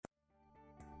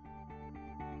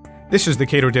This is the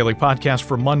Cato Daily Podcast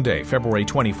for Monday, February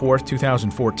 24th,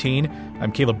 2014.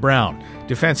 I'm Caleb Brown.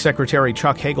 Defense Secretary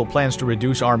Chuck Hagel plans to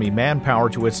reduce Army manpower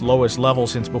to its lowest level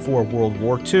since before World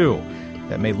War II.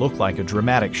 That may look like a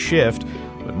dramatic shift,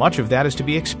 but much of that is to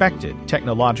be expected.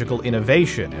 Technological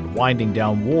innovation and winding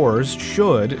down wars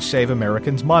should save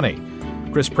Americans money.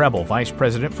 Chris Preble, Vice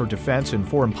President for Defense and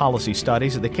Foreign Policy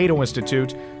Studies at the Cato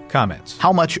Institute, comments.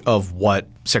 How much of what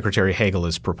Secretary Hagel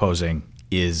is proposing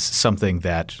is something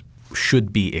that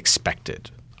should be expected?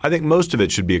 I think most of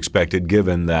it should be expected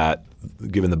given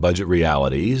the budget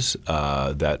realities,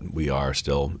 that we are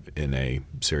still in a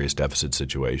serious deficit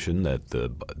situation, that the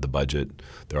budget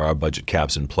 – there are budget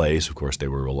caps in place. Of course, they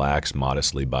were relaxed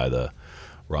modestly by the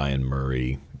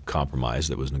Ryan-Murray compromise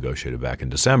that was negotiated back in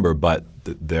December, but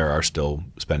there are still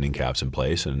spending caps in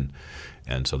place, and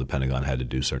so the Pentagon had to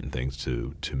do certain things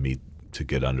to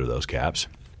get under those caps.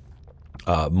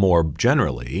 More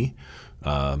generally,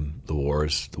 the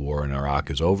war in Iraq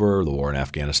is over. The war in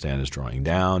Afghanistan is drawing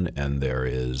down, and there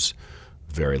is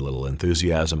very little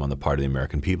enthusiasm on the part of the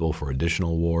American people for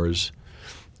additional wars,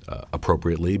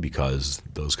 appropriately, because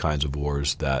those kinds of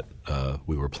wars that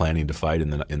we were planning to fight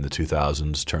in the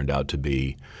 2000s turned out to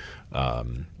be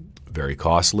very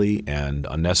costly and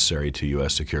unnecessary to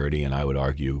U.S. security, and I would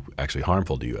argue actually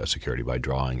harmful to U.S. security by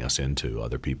drawing us into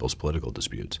other people's political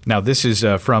disputes. Now, this is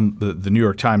from the New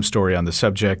York Times story on the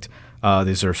subject.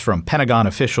 These are from Pentagon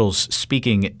officials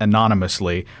speaking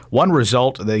anonymously. One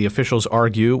result, the officials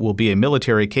argue, will be a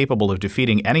military capable of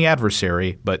defeating any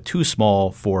adversary, but too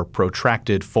small for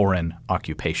protracted foreign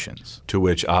occupations. To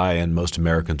which I and most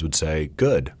Americans would say,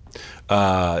 good.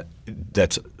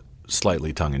 That's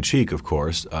slightly tongue-in-cheek, of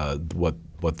course. What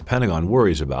the Pentagon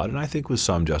worries about, and I think with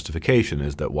some justification,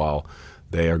 is that while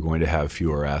they are going to have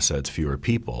fewer assets, fewer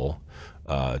people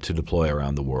to deploy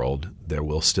around the world, there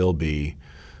will still be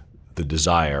the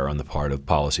desire on the part of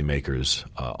policymakers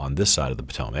on this side of the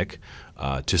Potomac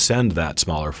to send that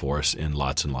smaller force in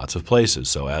lots and lots of places.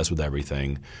 So as with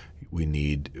everything,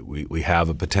 we have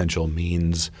a potential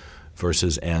means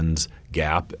versus ends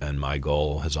gap, and my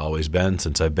goal has always been,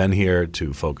 since I've been here,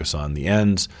 to focus on the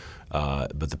ends.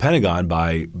 But the Pentagon,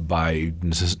 by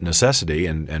necessity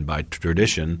and by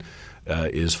tradition,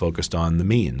 is focused on the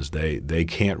means. They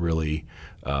can't really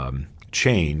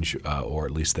change, or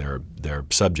at least they're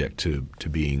subject to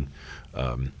being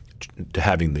to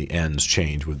having the ends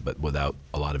change but without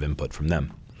a lot of input from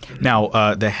them.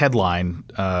 Now, the headline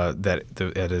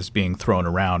that is being thrown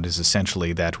around is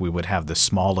essentially that we would have the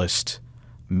smallest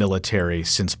military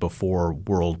since before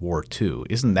World War II.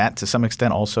 Isn't that to some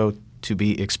extent also to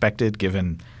be expected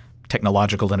given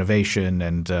technological innovation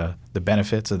and the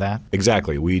benefits of that?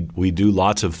 Exactly. We do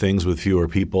lots of things with fewer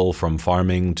people, from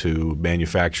farming to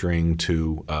manufacturing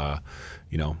to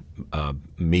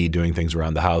me doing things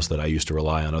around the house that I used to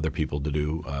rely on other people to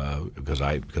do because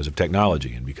of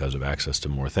technology and because of access to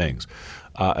more things.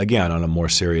 Again, on a more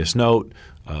serious note,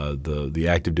 the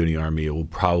active duty Army will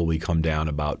probably come down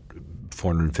about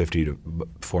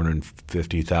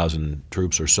 450,000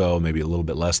 troops or so, maybe a little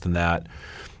bit less than that.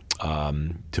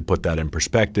 To put that in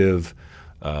perspective,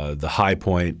 the high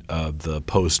point of the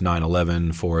post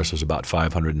 9/11 force was about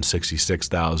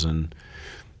 566,000.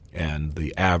 And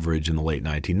the average in the late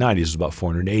 1990s was about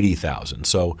 480,000.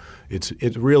 So it's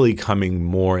really coming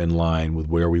more in line with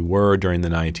where we were during the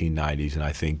 1990s. And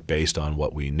I think based on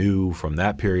what we knew from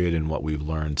that period and what we've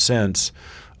learned since,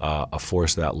 a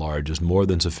force that large is more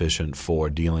than sufficient for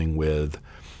dealing with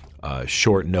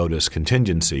short notice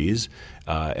contingencies.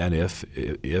 And if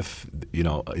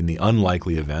in the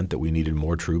unlikely event that we needed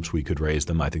more troops, we could raise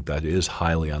them. I think that is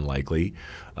highly unlikely.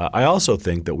 I also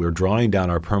think that we're drawing down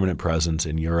our permanent presence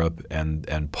in Europe,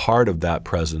 and part of that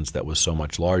presence that was so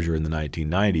much larger in the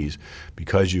 1990s,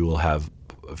 because you will have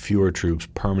fewer troops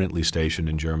permanently stationed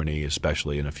in Germany,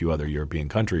 especially in a few other European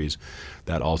countries,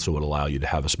 that also would allow you to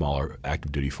have a smaller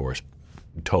active duty force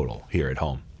total here at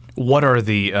home. What are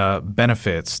the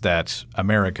benefits that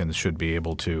Americans should be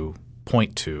able to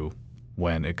point to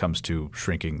when it comes to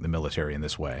shrinking the military in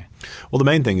this way? Well, the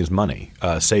main thing is money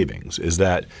savings. Is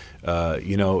that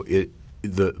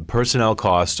the personnel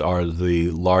costs are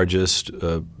the largest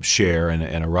share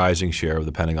and a rising share of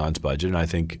the Pentagon's budget, and I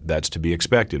think that's to be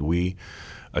expected. We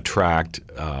attract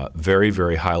very,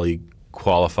 very highly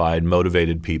qualified,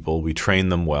 motivated people. We train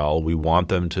them well. We want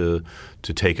them to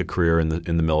take a career in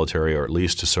the military, or at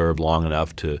least to serve long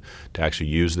enough to actually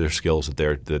use their skills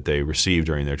that they receive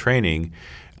during their training.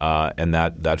 And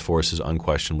that force is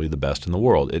unquestionably the best in the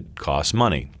world. It costs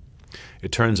money.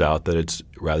 It turns out that it's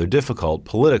rather difficult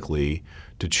politically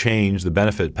to change the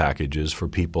benefit packages for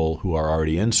people who are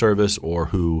already in service or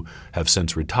who have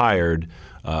since retired,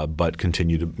 but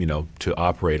continue to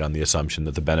operate on the assumption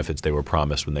that the benefits they were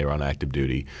promised when they were on active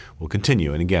duty will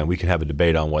continue. And again, we can have a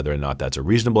debate on whether or not that's a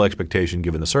reasonable expectation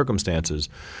given the circumstances.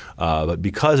 But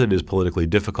because it is politically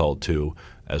difficult to,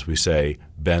 as we say,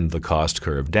 bend the cost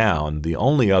curve down, the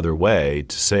only other way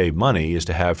to save money is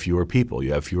to have fewer people.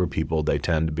 You have fewer people,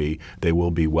 they will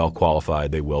be well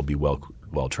qualified, they will be well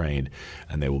trained,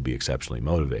 and they will be exceptionally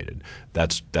motivated.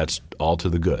 That's all to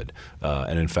the good.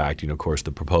 And in fact, of course,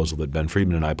 the proposal that Ben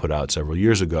Friedman and I put out several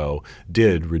years ago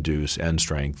did reduce end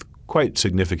strength quite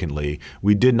significantly.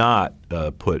 We did not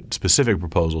put specific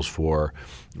proposals for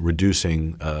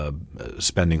reducing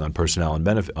spending on personnel and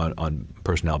on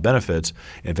personnel benefits.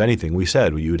 If anything, we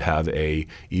said you would have a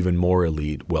even more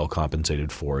elite,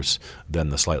 well-compensated force than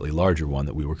the slightly larger one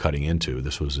that we were cutting into.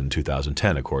 This was in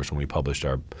 2010, of course, when we published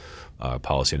our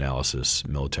policy analysis,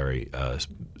 military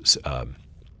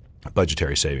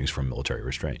budgetary savings from military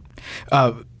restraint.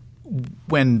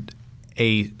 When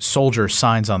a soldier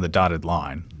signs on the dotted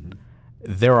line,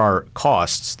 there are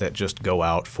costs that just go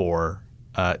out for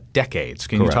decades.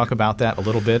 Can Correct. you talk about that a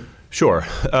little bit? Sure.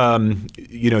 It's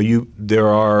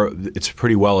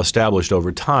pretty well established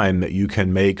over time that you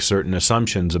can make certain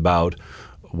assumptions about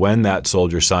when that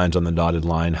soldier signs on the dotted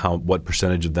line, what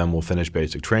percentage of them will finish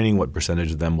basic training, what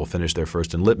percentage of them will finish their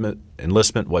first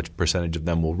enlistment, what percentage of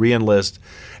them will re-enlist,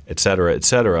 et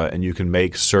cetera, and you can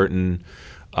make certain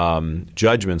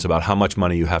judgments about how much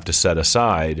money you have to set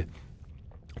aside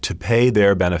to pay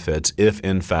their benefits if,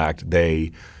 in fact,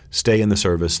 they stay in the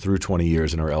service through 20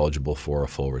 years and are eligible for a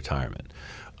full retirement.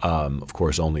 Of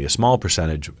course, only a small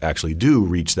percentage actually do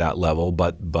reach that level,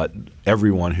 but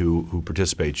everyone who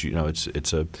participates,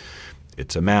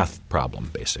 it's a math problem,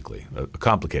 basically, a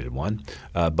complicated one,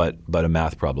 but a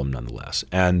math problem nonetheless.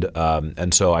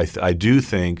 And so I do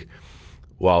think,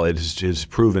 while it has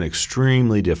proven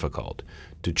extremely difficult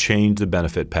to change the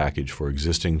benefit package for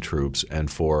existing troops and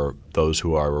for those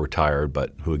who are retired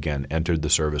but who, again, entered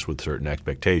the service with certain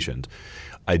expectations,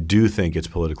 I do think it's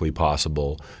politically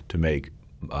possible to make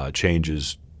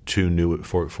changes for new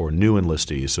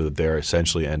enlistees so that they're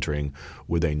essentially entering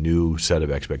with a new set of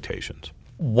expectations.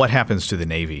 What happens to the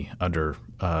Navy under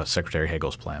Secretary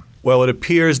Hagel's plan? Well, it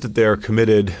appears that they're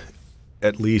committed,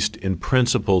 at least in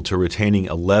principle, to retaining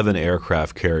 11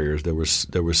 aircraft carriers. There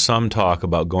was some talk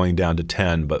about going down to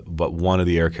 10, but one of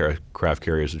the aircraft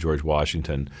carriers, the George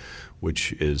Washington,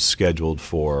 which is scheduled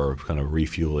for kind of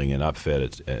refueling and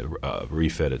upfit,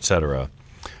 refit, et cetera,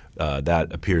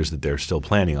 that appears that they're still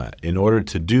planning on it. In order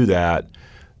to do that,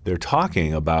 they're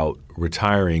talking about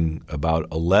retiring about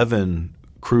 11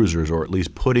 cruisers, or at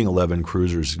least putting 11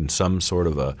 cruisers in some sort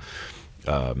of a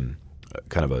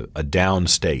kind of a down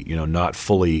state, not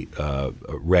fully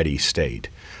ready state.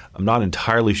 I'm not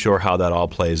entirely sure how that all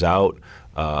plays out.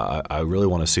 I really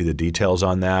want to see the details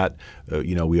on that.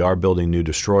 We are building new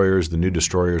destroyers. The new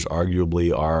destroyers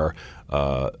arguably are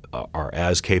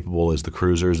as capable as the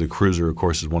cruisers. The cruiser, of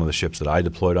course, is one of the ships that I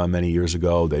deployed on many years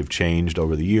ago. They've changed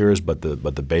over the years, but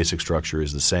the basic structure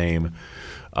is the same.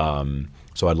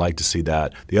 So I'd like to see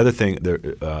that. The other thing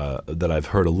that I've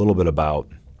heard a little bit about,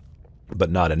 but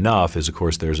not enough, is, of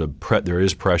course, there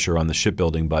is pressure on the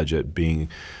shipbuilding budget being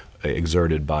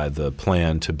exerted by the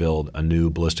plan to build a new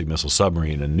ballistic missile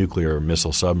submarine, a nuclear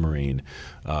missile submarine,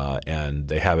 and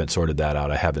they haven't sorted that out.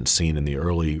 I haven't seen in the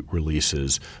early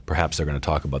releases. Perhaps they're going to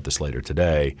talk about this later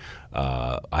today.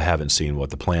 I haven't seen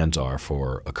what the plans are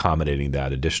for accommodating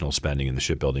that additional spending in the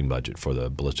shipbuilding budget for the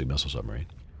ballistic missile submarine.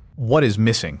 What is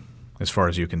missing, as far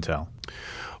as you can tell?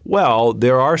 Well,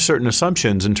 there are certain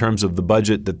assumptions in terms of the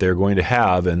budget that they're going to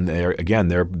have, and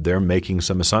they're making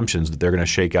some assumptions that they're going to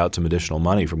shake out some additional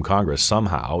money from Congress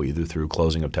somehow, either through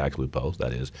closing of tax loopholes,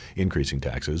 that is, increasing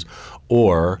taxes,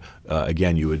 or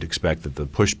again, you would expect that the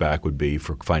pushback would be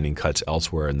for finding cuts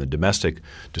elsewhere in the domestic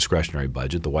discretionary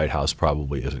budget. The White House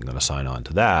probably isn't going to sign on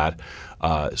to that.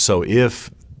 So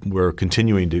if we're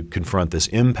continuing to confront this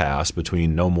impasse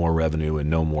between no more revenue and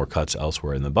no more cuts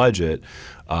elsewhere in the budget,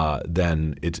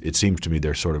 then it seems to me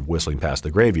they're sort of whistling past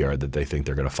the graveyard, that they think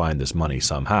they're going to find this money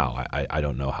somehow. I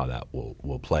don't know how that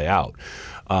will play out.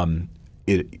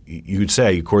 You could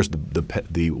say, of course,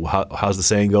 how's the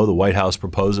saying go? The White House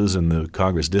proposes and the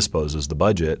Congress disposes the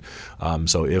budget.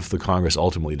 So if the Congress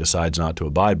ultimately decides not to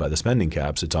abide by the spending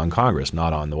caps, it's on Congress,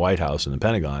 not on the White House and the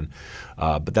Pentagon.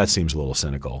 But that seems a little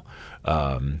cynical.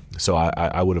 So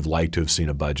I would have liked to have seen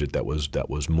a budget that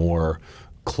was more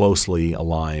closely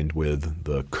aligned with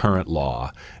the current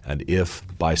law, and if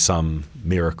by some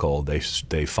miracle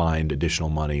they find additional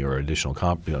money or additional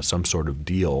some sort of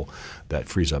deal that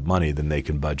frees up money, then they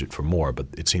can budget for more. But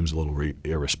it seems a little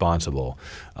irresponsible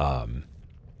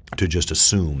to just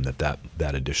assume that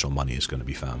additional money is going to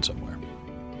be found somewhere.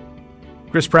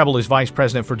 Chris Preble is Vice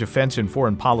President for Defense and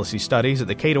Foreign Policy Studies at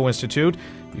the Cato Institute.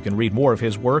 You can read more of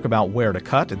his work about where to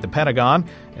cut at the Pentagon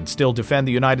and still defend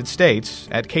the United States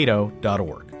at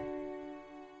cato.org.